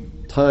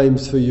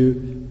 times for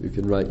you. You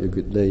can write your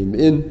good name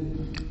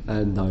in,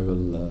 and I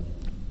will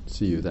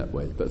see you that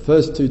way. But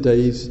first 2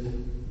 days, I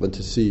want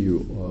to see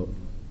you,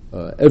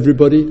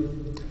 everybody.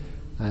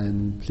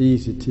 And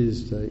please, it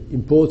is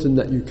important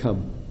that you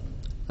come.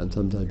 And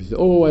sometimes you say,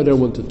 oh, I don't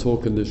want to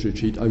talk in this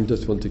retreat, I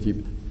just want to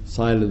keep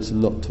silence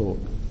and not talk.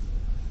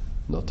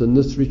 Not in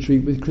this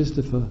retreat with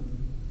Christopher.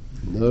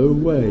 No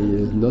way,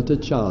 there's not a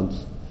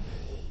chance.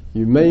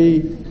 You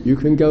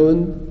can go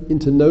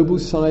into noble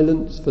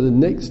silence for the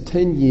next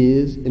 10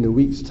 years in a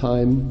week's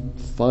time,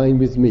 fine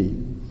with me.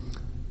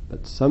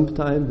 But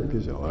sometimes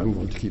people say, oh, I'm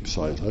going to keep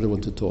silence, I don't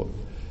want to talk.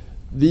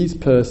 These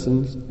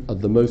persons are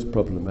the most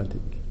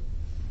problematic.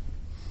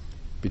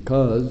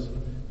 Because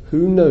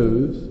who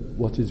knows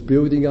what is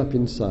building up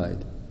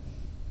inside?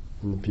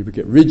 And people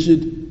get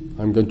rigid,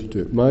 I'm going to do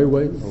it my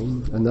way,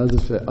 and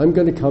others say, I'm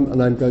going to come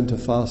and I'm going to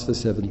fast for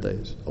 7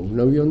 days. Oh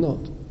no, you're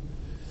not.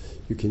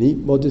 You can eat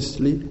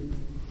modestly,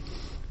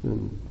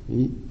 and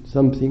eat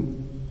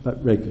something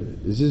but regularly.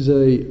 This is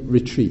a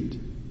retreat.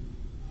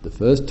 The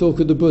first talk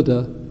of the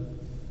Buddha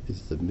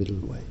is the middle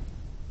way.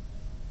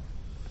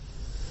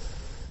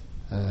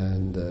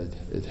 And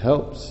it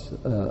helps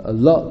a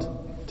lot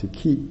to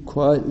keep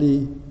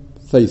quietly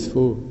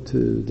faithful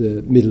to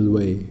the middle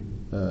way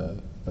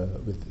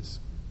with this.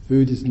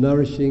 Food is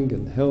nourishing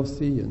and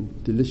healthy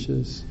and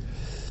delicious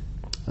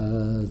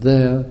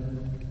there,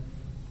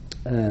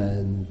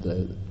 and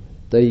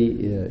day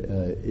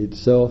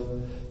itself,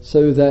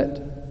 so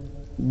that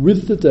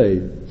with the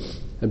day,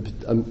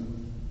 and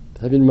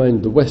have in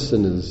mind the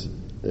Westerners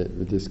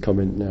with this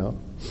comment now,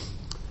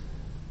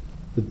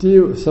 the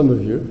deal with some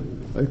of you,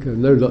 okay, I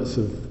know lots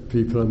of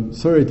people, I'm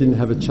sorry I didn't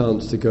have a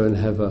chance to go and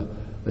have a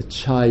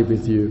chai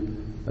with you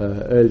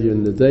earlier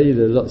in the day.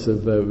 There are lots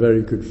of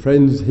very good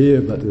friends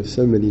here, but there's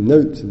so many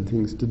notes and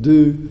things to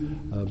do,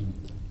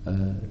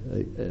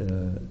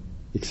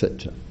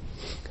 etc.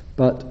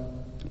 But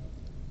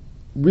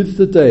with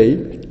the day,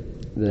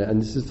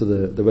 and this is for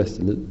the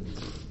Westerners,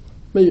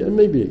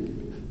 maybe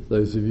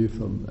those of you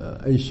from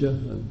Asia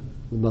and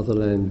the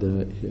motherland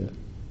here,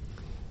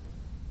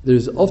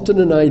 there's often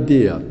an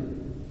idea,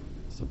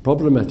 it's a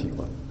problematic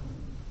one,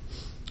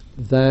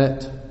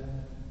 that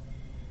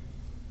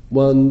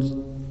one's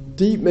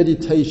deep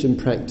meditation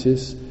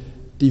practice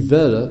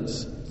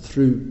develops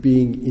through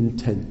being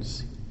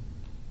intense.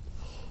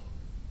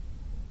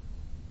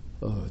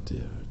 Oh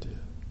dear, oh dear.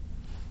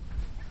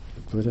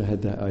 If Buddha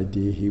had that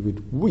idea, he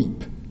would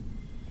weep.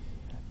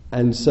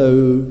 And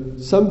so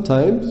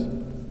sometimes,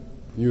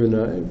 you and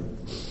I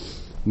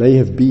may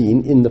have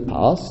been, in the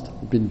past,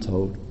 been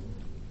told,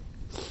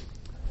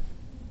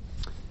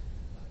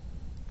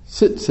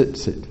 sit, sit,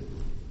 sit.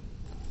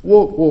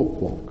 Walk,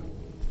 walk, walk.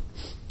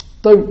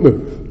 Don't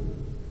move.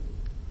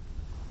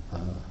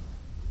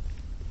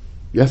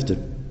 You have to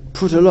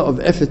put a lot of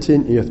effort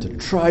in, you have to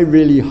try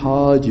really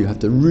hard, you have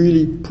to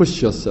really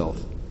push yourself.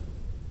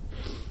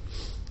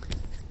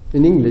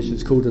 In English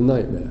it's called a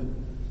nightmare.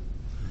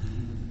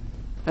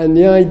 And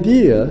the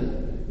idea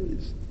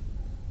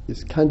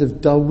is kind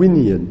of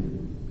Darwinian.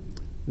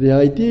 The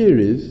idea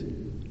is,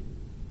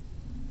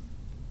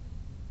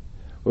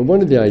 well,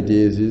 one of the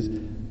ideas is,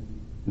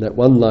 that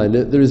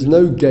one-liner, there is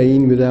no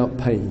gain without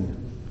pain.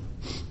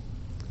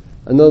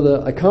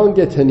 Another, I can't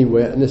get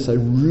anywhere unless I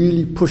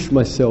really push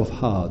myself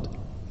hard.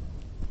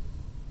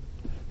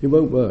 It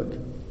won't work.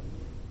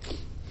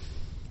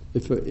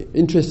 If you're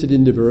interested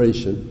in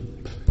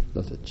liberation,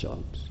 not a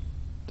chance.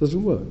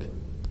 Doesn't work.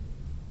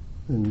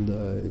 And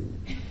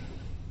I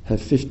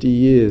have 50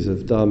 years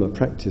of Dharma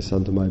practice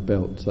under my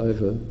belt, so I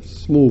have a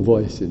small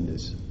voice in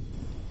this.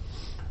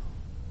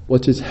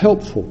 What is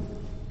helpful,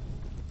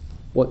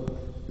 what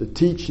the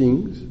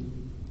teachings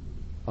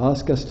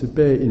ask us to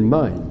bear in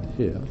mind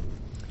here,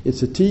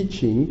 it's a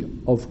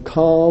teaching of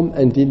calm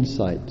and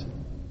insight.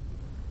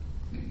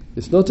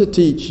 It's not a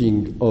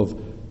teaching of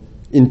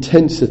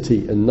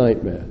intensity and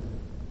nightmare.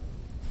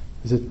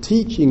 It's a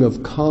teaching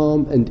of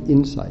calm and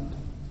insight.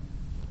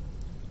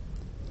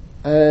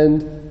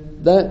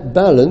 And that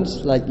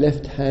balance, like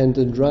left hand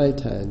and right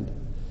hand,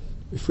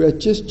 if we are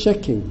just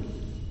checking,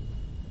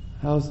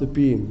 how's the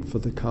being for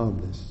the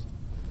calmness?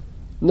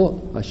 Not,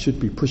 I should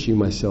be pushing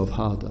myself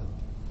harder.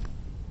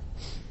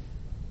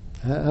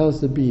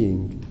 How's the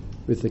being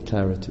with the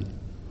clarity?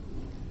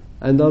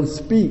 And I'll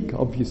speak,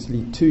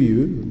 obviously, to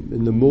you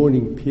in the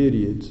morning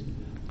periods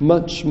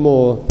much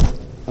more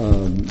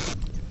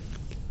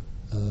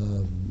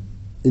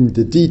in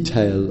the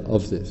detail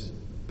of this.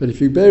 But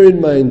if you bear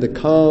in mind the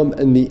calm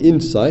and the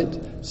insight,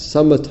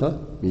 samatha,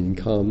 meaning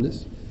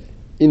calmness,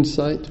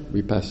 insight,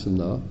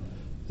 vipassana,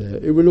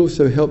 it will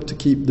also help to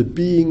keep the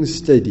being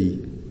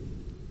steady,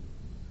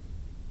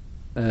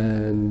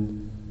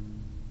 and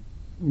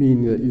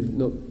meaning that you're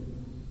not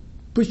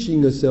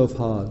pushing yourself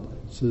hard,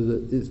 so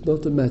that it's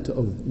not a matter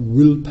of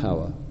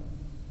willpower.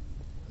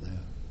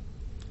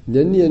 And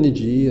then the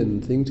energy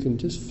and things can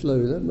just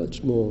flow that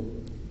much more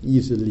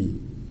easily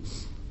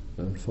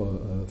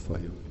for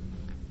you.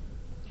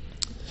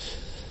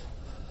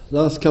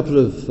 Last couple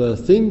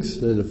of things,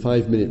 then a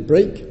 5-minute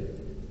break.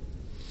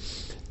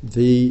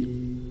 The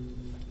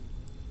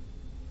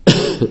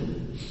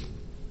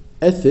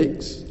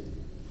ethics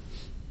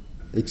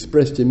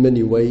expressed in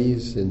many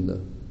ways in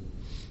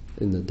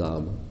the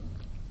Dharma,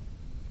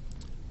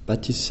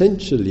 but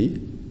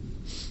essentially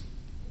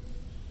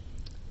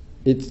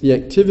it's the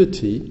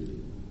activity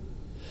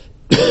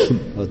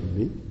pardon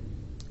me,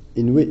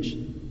 in which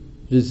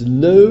there's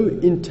no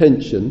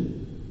intention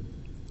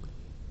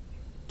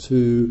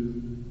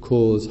to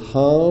cause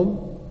harm,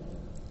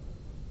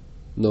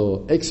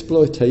 nor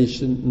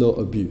exploitation, nor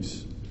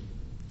abuse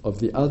of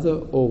the other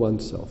or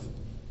oneself.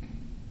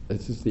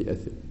 This is the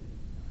ethic.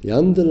 The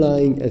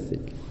underlying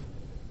ethic,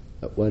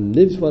 that one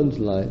lives one's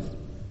life,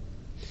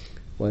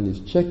 one is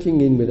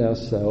checking in with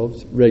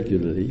ourselves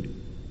regularly,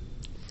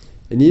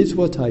 and is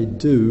what I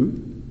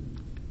do,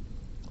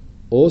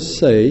 or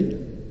say,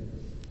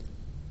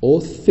 or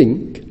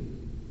think,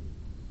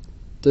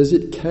 does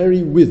it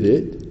carry with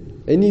it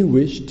any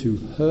wish to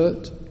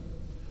hurt,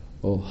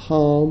 or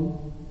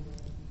harm,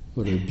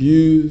 or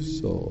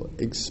abuse, or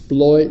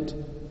exploit,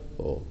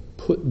 or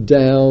put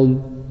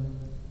down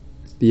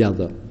the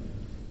other?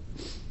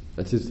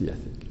 That is the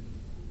ethic.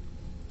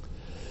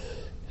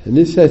 And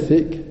this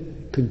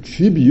ethic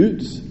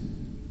contributes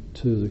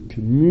to the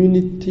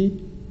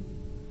community,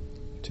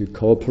 to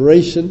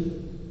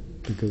cooperation,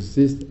 because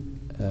this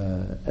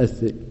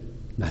ethic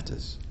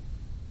matters.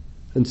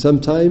 And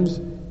sometimes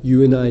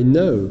you and I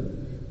know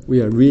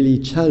we are really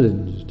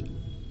challenged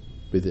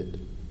with it.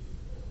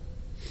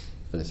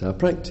 And it's our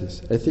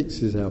practice.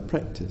 Ethics is our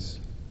practice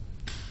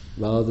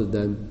rather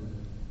than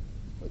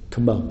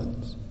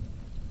commandments.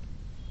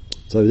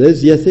 So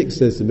there's the ethics,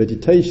 there's the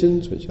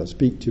meditations, which I'll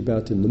speak to you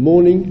about in the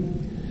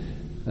morning,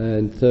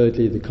 and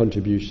thirdly the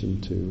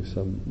contribution to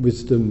some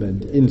wisdom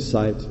and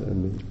insight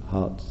and the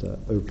heart's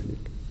opening.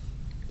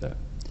 There.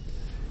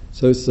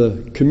 So it's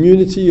the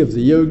community of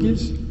the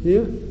yogis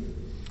here,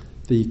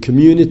 the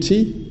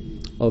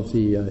community of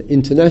the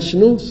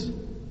internationals,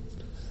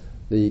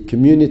 the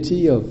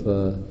community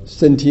of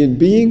sentient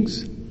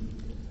beings,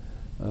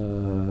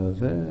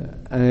 there.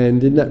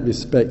 And in that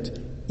respect,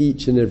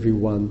 each and every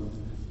one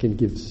can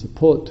give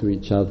support to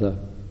each other,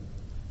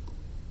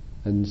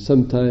 and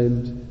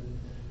sometimes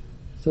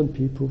some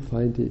people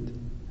find it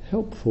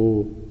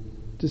helpful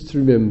just to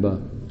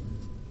remember,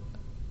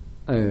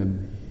 I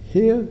am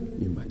here,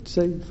 you might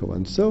say, for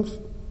oneself,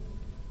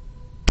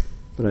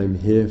 but I'm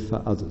here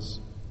for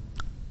others.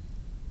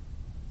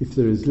 If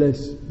there is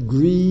less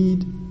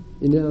greed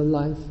in our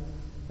life,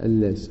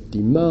 and less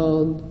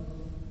demand,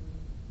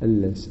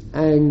 and less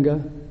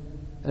anger,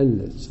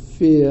 and less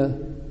fear,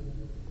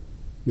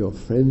 your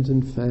friends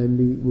and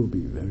family will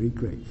be very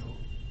grateful.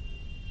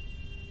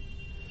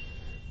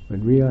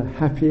 When we are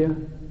happier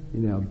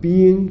in our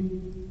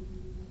being,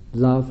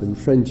 love and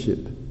friendship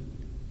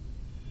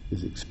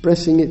is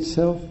expressing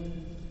itself,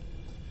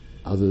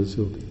 others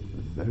will be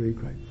very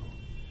grateful.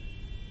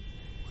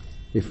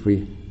 If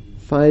we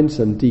find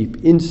some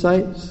deep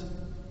insights,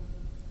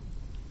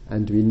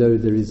 and we know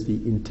there is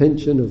the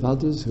intention of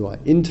others who are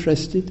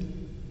interested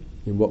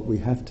in what we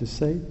have to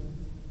say,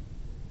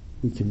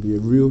 we can be a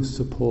real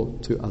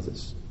support to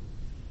others.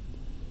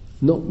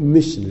 Not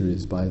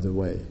missionaries, by the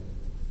way,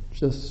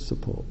 just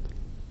support.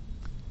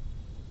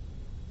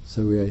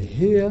 So we are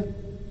here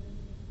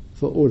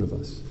for all of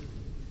us.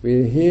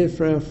 We are here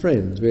for our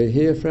friends, we are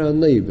here for our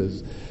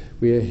neighbours,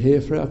 we are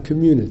here for our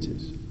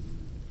communities.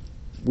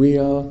 We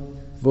are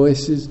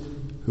voices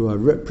who are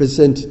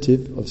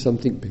representative of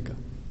something bigger.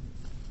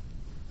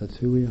 That's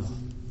who we are.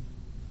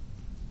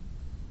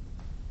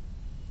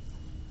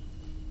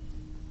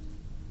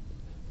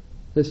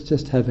 Let's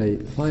just have a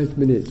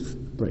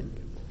 5-minute break.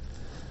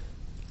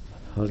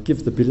 I'll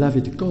give the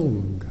beloved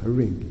gong a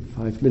ring in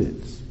 5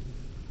 minutes.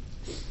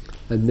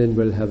 And then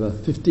we'll have a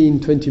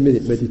 15-20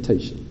 minute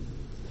meditation.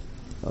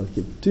 I'll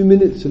give 2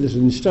 minutes, a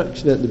little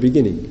instruction at the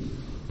beginning.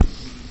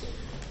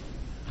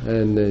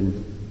 And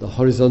then the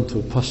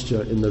horizontal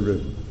posture in the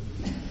room.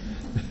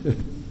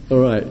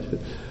 All right.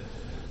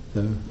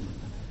 So,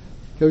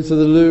 go to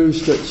the loo,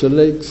 stretch your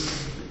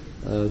legs,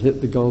 hit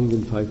the gong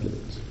in 5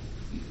 minutes.